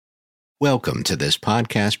Welcome to this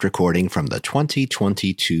podcast recording from the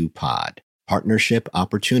 2022 POD, Partnership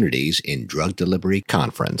Opportunities in Drug Delivery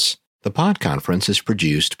Conference. The POD conference is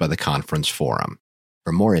produced by the Conference Forum.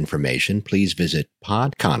 For more information, please visit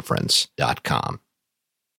podconference.com.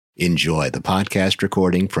 Enjoy the podcast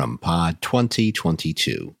recording from POD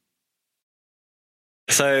 2022.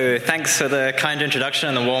 So thanks for the kind introduction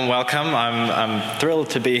and the warm welcome. I'm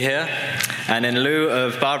thrilled to be here. And in lieu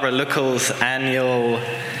of Barbara Luckel's annual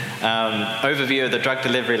overview of the drug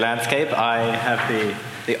delivery landscape, I have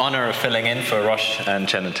the honor of filling in for Roche and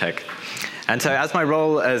Genentech. And so as my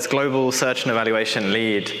role as Global Search and Evaluation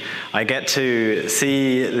Lead, I get to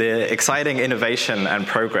see the exciting innovation and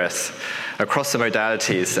progress across the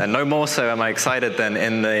modalities. And no more so am I excited than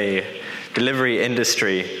in the delivery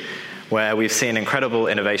industry, where we've seen incredible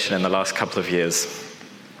innovation in the last couple of years.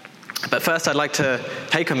 But first, I'd like to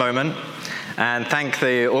take a moment and thank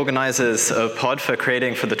the organizers of POD for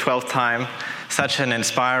creating for the 12th time such an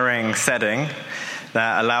inspiring setting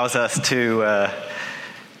that allows us to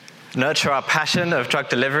nurture our passion of drug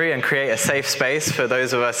delivery and create a safe space for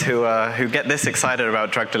those of us who get this excited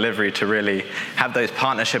about drug delivery to really have those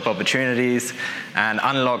partnership opportunities and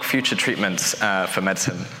unlock future treatments for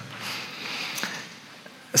medicine.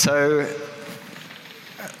 So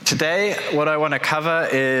today, what I want to cover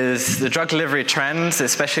is the drug delivery trends,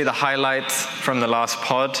 especially the highlights from the last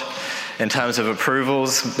pod in terms of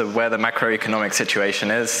approvals, where the macroeconomic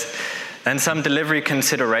situation is, then some delivery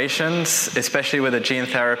considerations, especially with a gene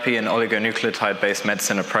therapy and oligonucleotide-based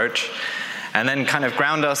medicine approach, and then kind of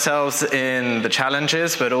ground ourselves in the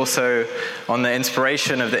challenges, but also on the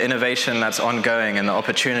inspiration of the innovation that's ongoing and the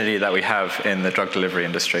opportunity that we have in the drug delivery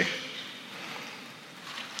industry.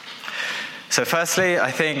 So firstly,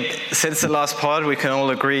 I think since the last pod, we can all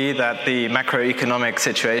agree that the macroeconomic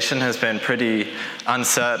situation has been pretty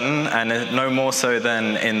uncertain, and no more so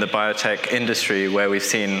than in the biotech industry, where we've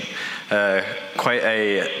seen quite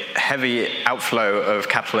a heavy outflow of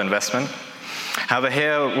capital investment. However,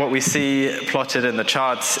 here what we see plotted in the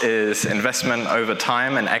charts is investment over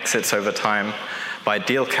time and exits over time by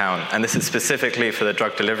deal count, and this is specifically for the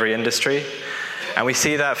drug delivery industry. And we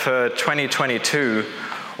see that for 2022,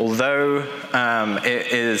 although it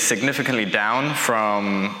is significantly down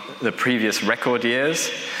from the previous record years,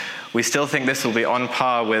 we still think this will be on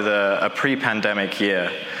par with a pre-pandemic year,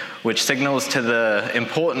 which signals to the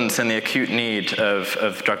importance and the acute need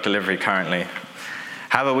of drug delivery currently.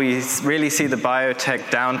 However, we really see the biotech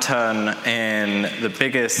downturn in the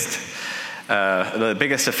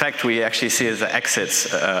biggest effect we actually see is the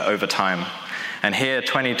exits over time. And here,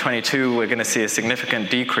 2022, we're going to see a significant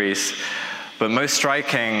decrease. But most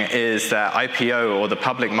striking is that IPO, or the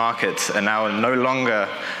public markets, are now no longer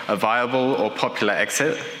a viable or popular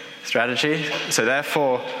exit strategy. So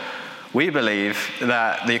therefore, we believe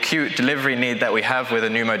that the acute delivery need that we have with the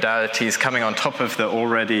new modalities coming on top of the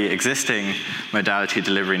already existing modality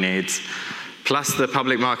delivery needs, plus the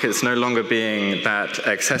public markets no longer being that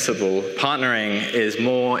accessible, partnering is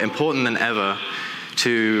more important than ever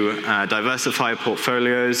to diversify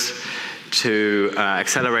portfolios, to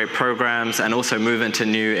accelerate programs, and also move into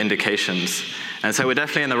new indications. And so we're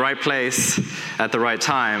definitely in the right place at the right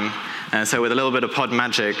time. And so with a little bit of pod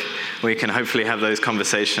magic, we can hopefully have those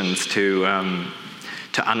conversations to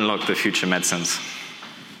unlock the future medicines.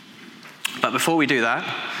 But before we do that,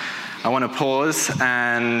 I want to pause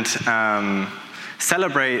and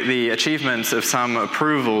celebrate the achievements of some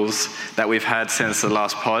approvals that we've had since the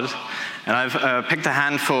last pod. And I've picked a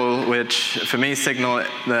handful which, for me, signal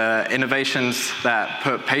the innovations that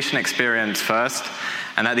put patient experience first,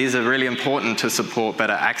 and that these are really important to support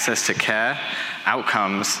better access to care,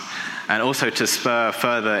 outcomes, and also to spur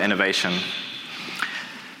further innovation.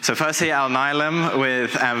 So firstly, Alnylam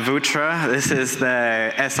with Amvuttra. This is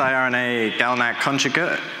the siRNA GalNAc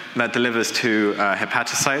conjugate that delivers to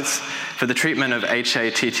hepatocytes for the treatment of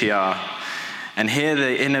HATTR. And here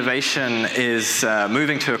the innovation is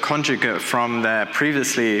moving to a conjugate from their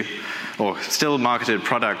previously or still marketed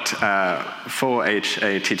product for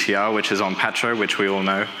HATTR, which is Onpattro, which we all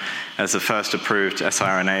know as the first approved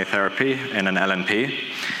siRNA therapy in an LNP.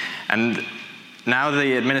 And now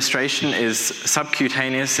the administration is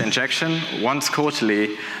subcutaneous injection once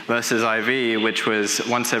quarterly versus IV, which was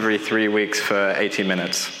once every 3 weeks for 80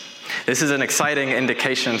 minutes. This is an exciting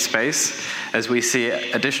indication space as we see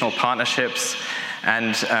additional partnerships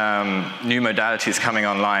and new modalities coming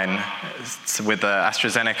online with the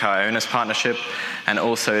AstraZeneca-Ionis partnership and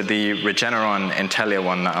also the Regeneron-Intellia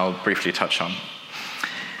one that I'll briefly touch on.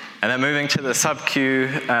 And then moving to the sub-Q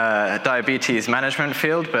diabetes management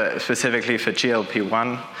field, but specifically for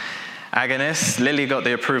GLP-1 agonists, Lilly got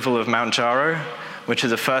the approval of Mounjaro, which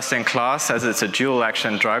is a first-in-class as it's a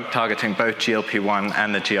dual-action drug targeting both GLP-1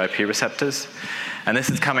 and the GIP receptors. And this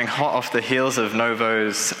is coming hot off the heels of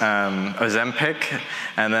Novo's Ozempic,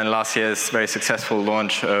 and then last year's very successful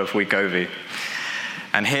launch of Wegovy.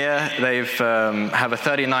 And here they have a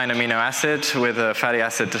 39 amino acid with a fatty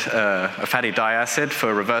diacid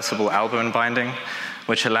for reversible albumin binding,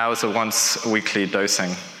 which allows a once-weekly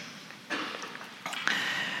dosing.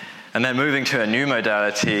 And then moving to a new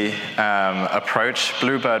modality approach,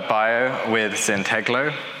 Bluebird Bio with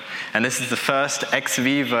Zynteglo. And this is the first ex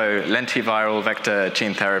vivo lentiviral vector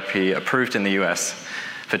gene therapy approved in the US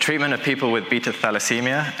for treatment of people with beta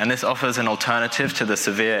thalassemia. And this offers an alternative to the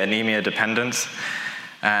severe anemia dependence,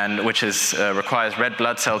 and which requires red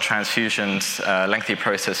blood cell transfusions, lengthy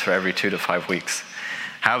process for every 2 to 5 weeks.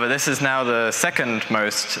 However, this is now the second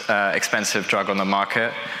most expensive drug on the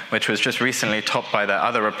market, which was just recently topped by the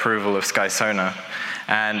other approval of Skysona,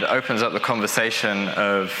 and opens up the conversation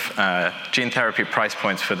of gene therapy price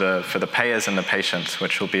points for the payers and the patients,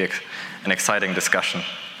 which will be an exciting discussion.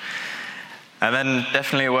 And then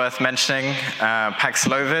definitely worth mentioning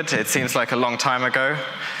Paxlovid. It seems like a long time ago,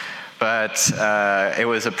 but it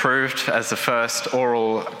was approved as the first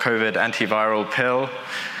oral COVID antiviral pill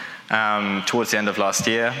towards the end of last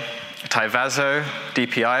year. Tyvaso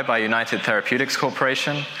DPI by United Therapeutics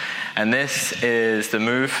Corporation, and this is the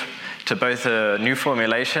move to both a new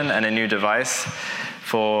formulation and a new device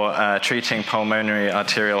for treating pulmonary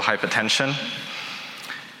arterial hypertension.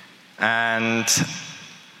 And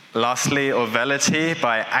lastly, Auvelity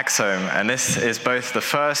by Axsome, and this is both the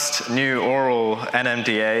first new oral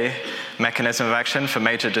NMDA mechanism of action for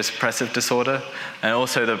major depressive disorder, and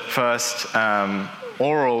also the first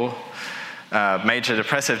oral major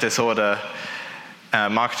depressive disorder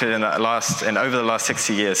marketed over the last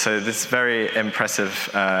 60 years. So this is very impressive,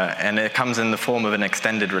 and it comes in the form of an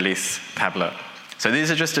extended release tablet. So these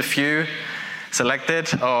are just a few selected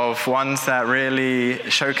of ones that really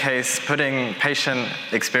showcase putting patient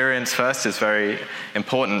experience first is very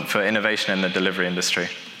important for innovation in the delivery industry.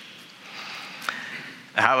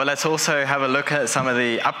 However, let's also have a look at some of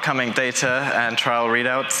the upcoming data and trial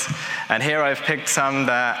readouts. And here I've picked some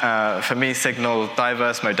that, for me, signal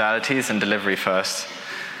diverse modalities and delivery first.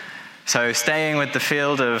 So staying with the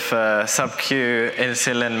field of sub-Q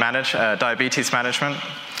insulin diabetes management,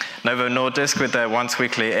 Novo Nordisk with their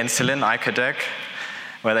once-weekly insulin, icodec,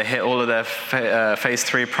 where they hit all of their phase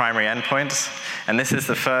 3 primary endpoints. And this is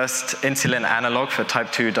the first insulin analog for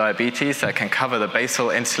type 2 diabetes that can cover the basal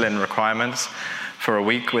insulin requirements for a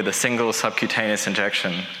week with a single subcutaneous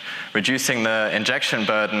injection, reducing the injection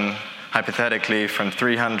burden, hypothetically, from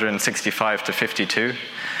 365 to 52.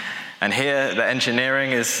 And here, the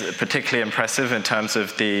engineering is particularly impressive in terms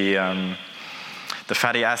of the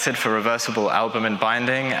fatty acid for reversible albumin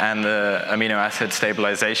binding and the amino acid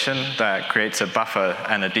stabilization that creates a buffer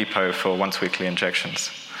and a depot for once-weekly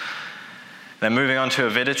injections. Then moving on to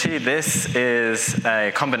Avidity, this is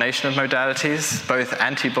a combination of modalities, both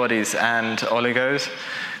antibodies and oligos,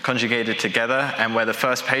 conjugated together, and where the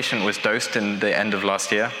first patient was dosed in the end of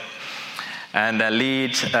last year. And their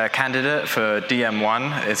lead candidate for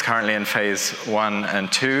DM1 is currently in phase 1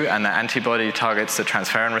 and 2, and the antibody targets the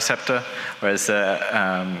transferrin receptor, whereas the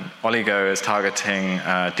oligo is targeting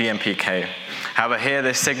DMPK. However, here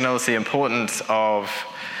this signals the importance of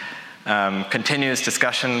continuous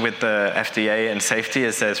discussion with the FDA and safety,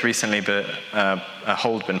 as there's recently been a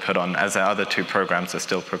hold been put on, as the other 2 programs are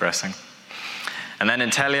still progressing. And then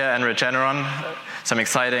Intellia and Regeneron, some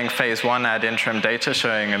exciting phase 1 ad interim data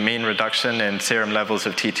showing a mean reduction in serum levels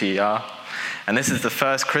of TTR. And this is the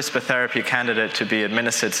first CRISPR therapy candidate to be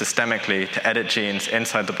administered systemically to edit genes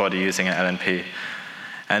inside the body using an LNP.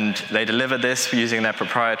 And they deliver this using their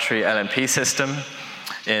proprietary LNP system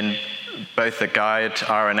in both the guide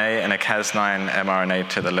RNA and a Cas9 mRNA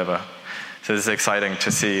to the liver. So this is exciting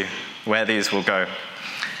to see where these will go.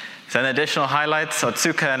 So in additional highlights,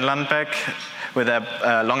 Otsuka and Lundbeck with their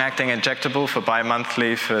long-acting injectable for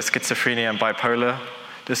bi-monthly for schizophrenia and bipolar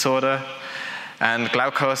disorder. And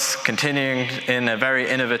Glaukos continuing in a very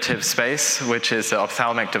innovative space, which is the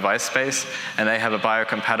ophthalmic device space, and they have a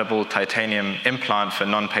biocompatible titanium implant for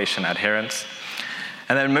non-patient adherence.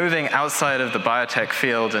 And then moving outside of the biotech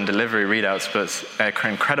field and delivery readouts, but an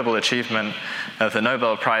incredible achievement of the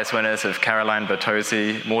Nobel Prize winners of Caroline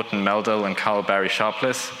Bertozzi, Morten Meldal, and Carl Barry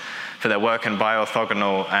Sharpless for their work in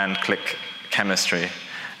bioorthogonal and click chemistry.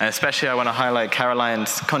 And especially I want to highlight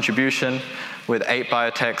Caroline's contribution with 8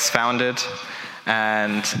 biotechs founded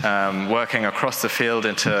and working across the field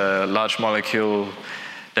into large molecule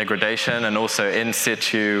degradation and also in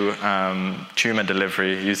situ tumor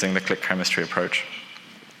delivery using the click chemistry approach.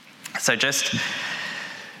 So just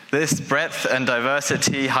this breadth and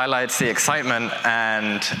diversity highlights the excitement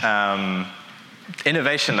and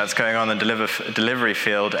innovation that's going on in the delivery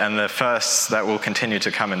field and the firsts that will continue to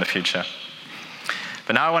come in the future.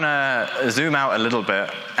 But now I want to zoom out a little bit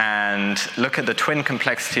and look at the twin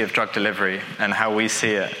complexity of drug delivery and how we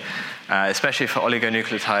see it, especially for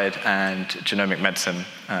oligonucleotide and genomic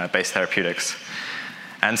medicine-based therapeutics.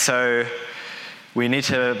 And so we need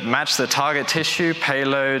to match the target tissue,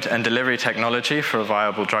 payload, and delivery technology for a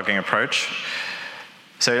viable drugging approach.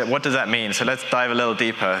 So what does that mean? So let's dive a little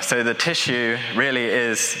deeper. So the tissue really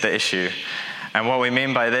is the issue. And what we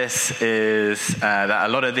mean by this is that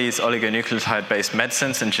a lot of these oligonucleotide-based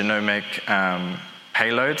medicines and genomic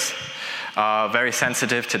payloads are very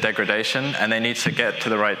sensitive to degradation, and they need to get to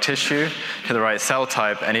the right tissue, to the right cell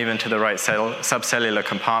type, and even to the right subcellular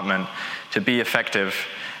compartment to be effective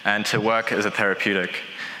and to work as a therapeutic.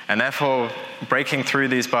 And therefore, breaking through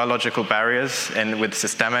these biological barriers with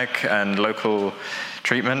systemic and local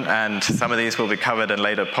treatment, and some of these will be covered in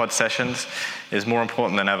later pod sessions, is more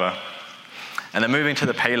important than ever. And then moving to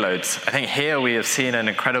the payloads, I think here we have seen an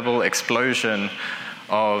incredible explosion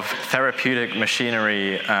of therapeutic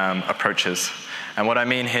machinery approaches. And what I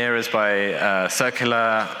mean here is by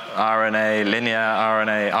circular RNA, linear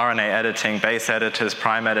RNA, RNA editing, base editors,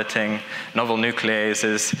 prime editing, novel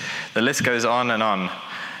nucleases. The list goes on and on.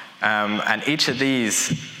 And each of these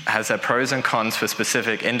has their pros and cons for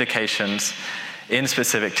specific indications in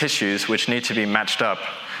specific tissues, which need to be matched up.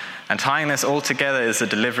 And tying this all together is the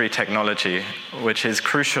delivery technology, which is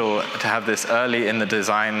crucial to have this early in the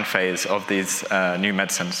design phase of these new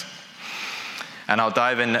medicines. And I'll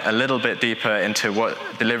dive in a little bit deeper into what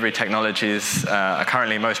delivery technologies are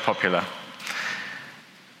currently most popular.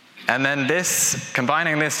 And then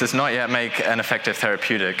combining this does not yet make an effective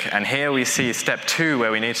therapeutic. And here we see step 2,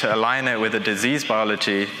 where we need to align it with the disease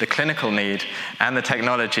biology, the clinical need, and the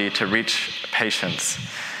technology to reach patients.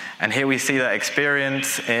 And here we see that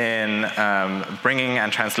experience in bringing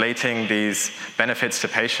and translating these benefits to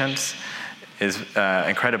patients is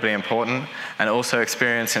incredibly important, and also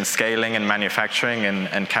experience in scaling and manufacturing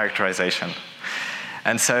and characterization.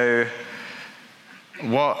 And so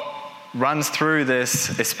what runs through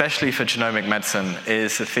this, especially for genomic medicine,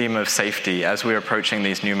 is the theme of safety as we're approaching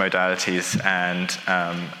these new modalities and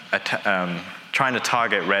trying to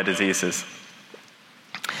target rare diseases.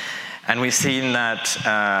 And we've seen that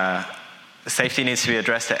safety needs to be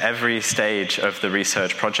addressed at every stage of the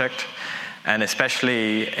research project, and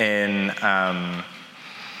especially in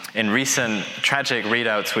recent tragic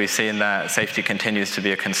readouts, we've seen that safety continues to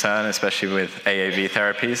be a concern, especially with AAV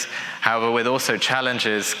therapies. However, with also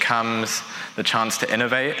challenges comes the chance to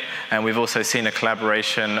innovate, and we've also seen a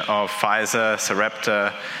collaboration of Pfizer,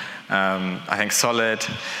 Sarepta, I think Solid,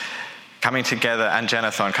 coming together, and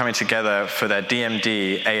Genethon coming together for their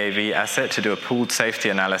DMD AAV asset to do a pooled safety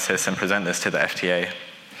analysis and present this to the FDA.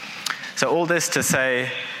 So all this to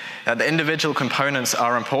say that the individual components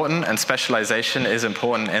are important and specialization is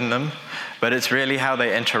important in them, but it's really how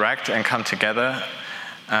they interact and come together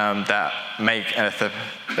that make an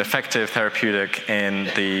effective therapeutic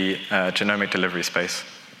in the genomic delivery space.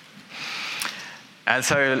 And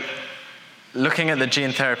so looking at the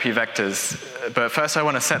gene therapy vectors, but first I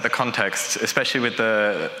want to set the context, especially with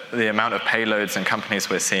the amount of payloads and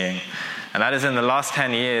companies we're seeing. And that is, in the last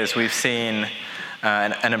 10 years, we've seen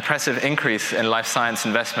an impressive increase in life science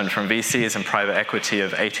investment from VCs and private equity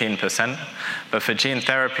of 18%. But for gene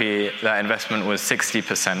therapy, that investment was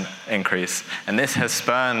 60% increase. And this has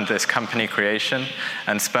spurned this company creation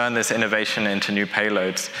and spurned this innovation into new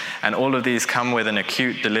payloads. And all of these come with an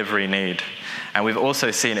acute delivery need. And we've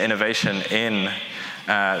also seen innovation in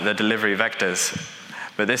the delivery vectors.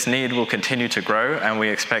 But this need will continue to grow, and we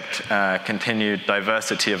expect continued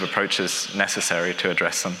diversity of approaches necessary to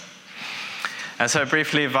address them. And so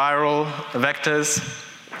briefly, viral vectors.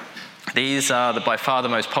 These are by far the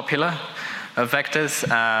most popular of vectors.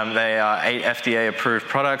 They are 8 FDA-approved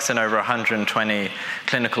products and over 120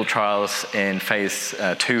 clinical trials in phase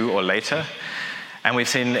 2 or later. And we've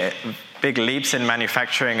seen big leaps in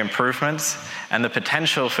manufacturing improvements and the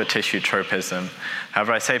potential for tissue tropism.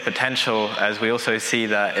 However, I say potential as we also see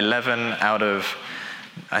that 11 out of,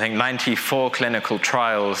 I think, 94 clinical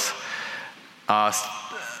trials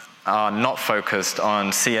are not focused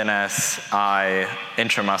on CNS, eye,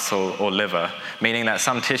 intramuscle, or liver, meaning that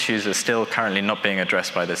some tissues are still currently not being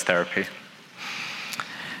addressed by this therapy.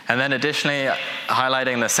 And then additionally,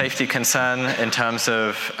 highlighting the safety concern in terms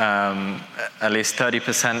of at least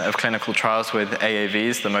 30% of clinical trials with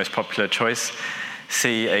AAVs, the most popular choice,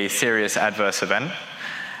 see a serious adverse event.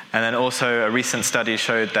 And then also a recent study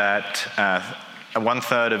showed that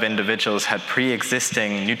 1/3 of individuals had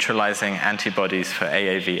pre-existing neutralizing antibodies for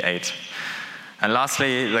AAV8. And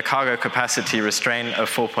lastly, the cargo capacity restraint of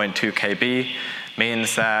 4.2 kb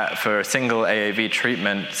means that for a single AAV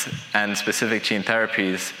treatment and specific gene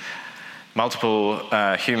therapies, multiple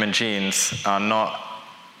human genes are not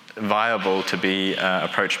viable to be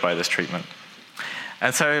approached by this treatment.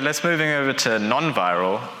 And so let's moving over to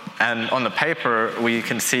non-viral. And on the paper, we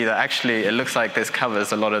can see that actually it looks like this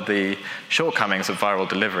covers a lot of the shortcomings of viral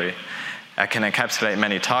delivery. It can encapsulate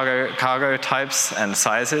many cargo types and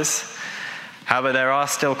sizes. However, there are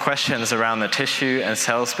still questions around the tissue and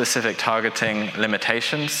cell-specific targeting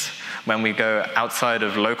limitations when we go outside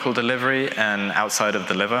of local delivery and outside of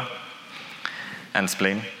the liver and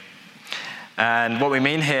spleen. And what we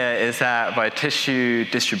mean here is that by tissue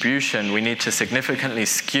distribution, we need to significantly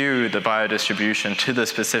skew the biodistribution to the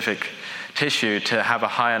specific tissue to have a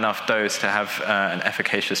high enough dose to have an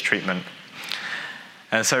efficacious treatment.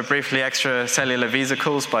 And so briefly, extracellular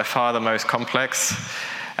vesicles, by far the most complex,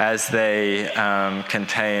 as they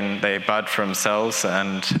they bud from cells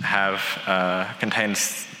and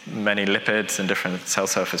contains many lipids and different cell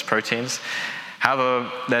surface proteins. However,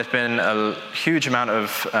 there's been a huge amount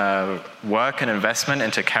of work and investment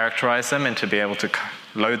into characterize them and to be able to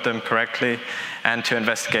load them correctly and to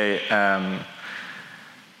investigate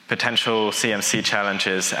potential CMC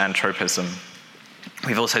challenges and tropism.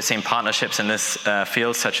 We've also seen partnerships in this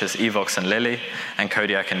field such as Evox and Lilly and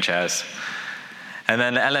Kodiak and Jazz. And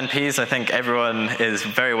then LNPs, I think everyone is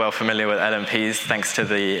very well familiar with LNPs thanks to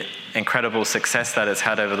the incredible success that it's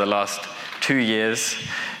had over the last 2 years,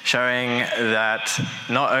 showing that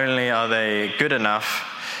not only are they good enough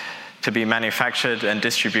to be manufactured and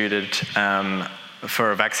distributed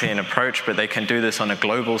for a vaccine approach, but they can do this on a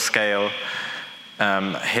global scale,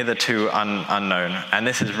 hitherto unknown. And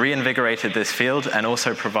this has reinvigorated this field and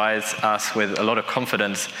also provides us with a lot of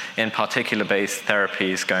confidence in particular-based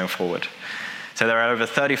therapies going forward. So there are over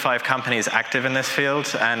 35 companies active in this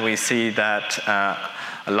field, and we see that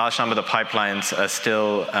a large number of the pipelines are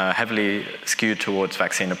still heavily skewed towards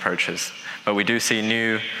vaccine approaches. But we do see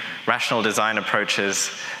new rational design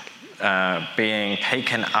approaches being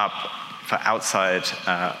taken up for outside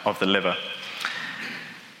of the liver.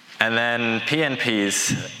 And then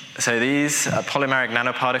PNPs. So these polymeric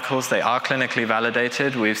nanoparticles, they are clinically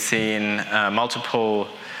validated. We've seen multiple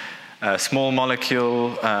small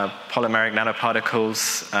molecule polymeric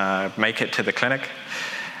nanoparticles make it to the clinic.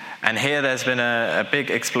 And here there's been a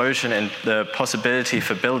big explosion in the possibility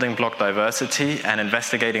for building block diversity and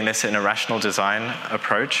investigating this in a rational design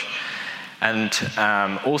approach. And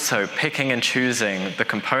also picking and choosing the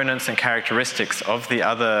components and characteristics of the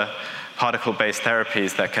other particle-based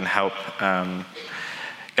therapies that can help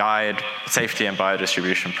guide safety and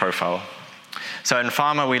biodistribution profile. So in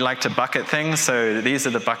pharma, we like to bucket things. So these are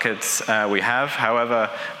the buckets we have. However,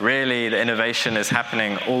 really the innovation is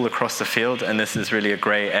happening all across the field, and this is really a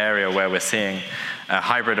gray area where we're seeing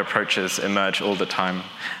hybrid approaches emerge all the time.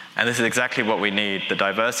 And this is exactly what we need, the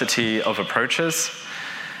diversity of approaches.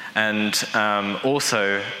 And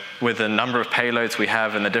also, with the number of payloads we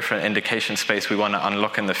have and the different indication space we want to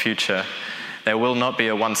unlock in the future, there will not be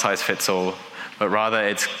a one-size-fits-all, but rather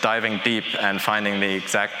it's diving deep and finding the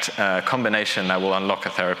exact combination that will unlock a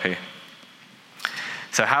therapy.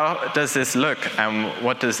 So how does this look, and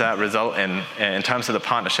what does that result in terms of the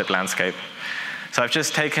partnership landscape? So I've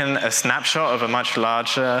just taken a snapshot of a much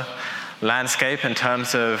larger landscape in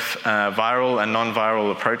terms of viral and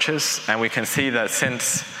non-viral approaches, and we can see that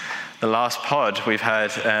since the last pod, we've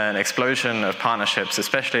had an explosion of partnerships,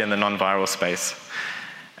 especially in the non-viral space.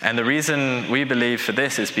 And the reason we believe for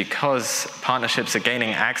this is because partnerships are gaining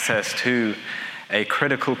access to a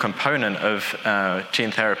critical component of gene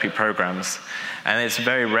therapy programs. And it's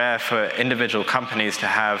very rare for individual companies to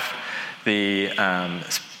have the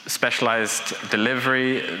specialized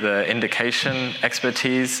delivery, the indication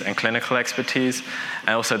expertise and clinical expertise,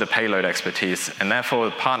 and also the payload expertise. And therefore,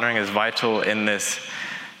 partnering is vital in this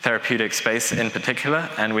therapeutic space in particular,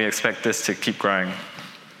 and we expect this to keep growing.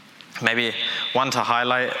 Maybe one to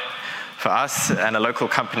highlight for us and a local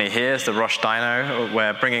company here is the Roche Dino,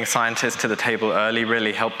 where bringing scientists to the table early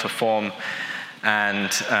really helped to form and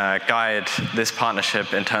guide this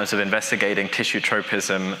partnership in terms of investigating tissue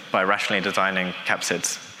tropism by rationally designing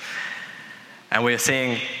capsids. And we're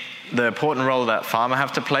seeing the important role that pharma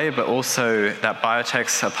have to play, but also that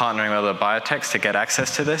biotechs are partnering with other biotechs to get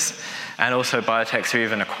access to this, and also biotechs are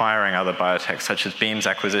even acquiring other biotechs, such as Beam's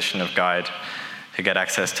acquisition of Guide, to get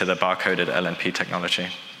access to the barcoded LNP technology.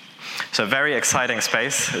 So very exciting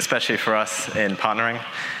space, especially for us in partnering,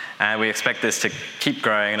 and we expect this to keep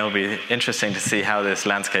growing, and it'll be interesting to see how this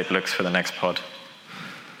landscape looks for the next pod.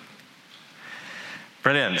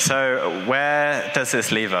 Brilliant. So where does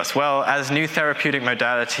this leave us? Well, as new therapeutic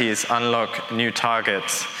modalities unlock new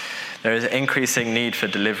targets, there is increasing need for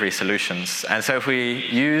delivery solutions. And so if we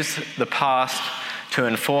use the past to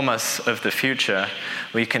inform us of the future,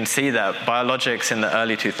 we can see that biologics in the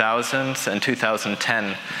early 2000s and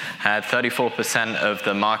 2010 had 34% of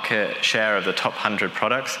the market share of the top 100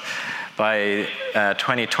 products. By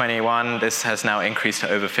 2021, this has now increased to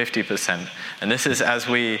over 50%. And this is as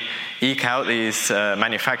we eke out these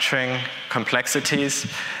manufacturing complexities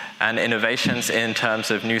and innovations in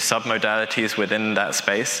terms of new submodalities within that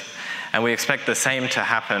space. And we expect the same to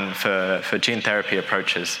happen for gene therapy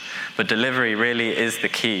approaches. But delivery really is the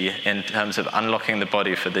key in terms of unlocking the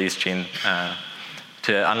body for these to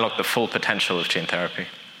unlock the full potential of gene therapy.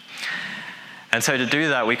 And so to do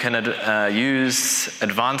that, we can use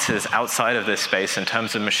advances outside of this space in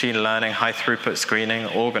terms of machine learning, high-throughput screening,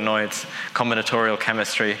 organoids, combinatorial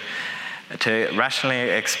chemistry, to rationally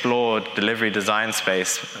explore delivery design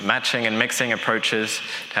space, matching and mixing approaches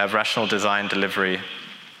to have rational design delivery.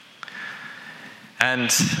 And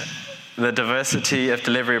the diversity of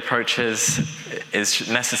delivery approaches is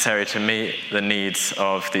necessary to meet the needs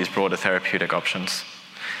of these broader therapeutic options.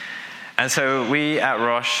 And so we at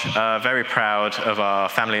Roche are very proud of our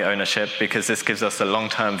family ownership because this gives us a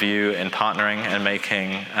long-term view in partnering and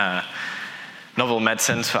making novel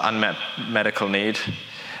medicines for unmet medical need.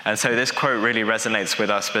 And so this quote really resonates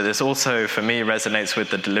with us, but this also, for me, resonates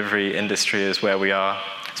with the delivery industry as where we are,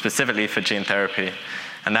 specifically for gene therapy.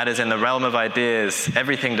 And that is, in the realm of ideas,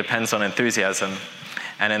 everything depends on enthusiasm.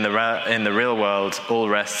 And in the real world, all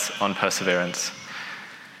rests on perseverance.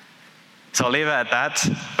 So I'll leave it at that,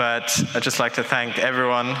 but I'd just like to thank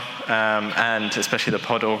everyone, and especially the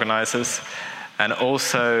pod organizers. And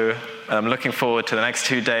also, I'm looking forward to the next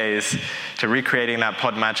 2 days to recreating that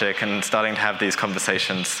pod magic and starting to have these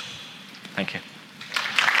conversations. Thank you.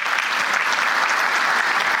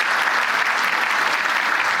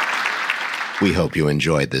 We hope you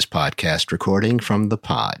enjoyed this podcast recording from the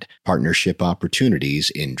POD, Partnership Opportunities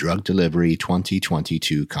in Drug Delivery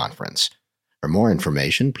 2022 conference. For more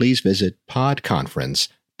information, please visit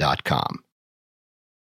podconference.com.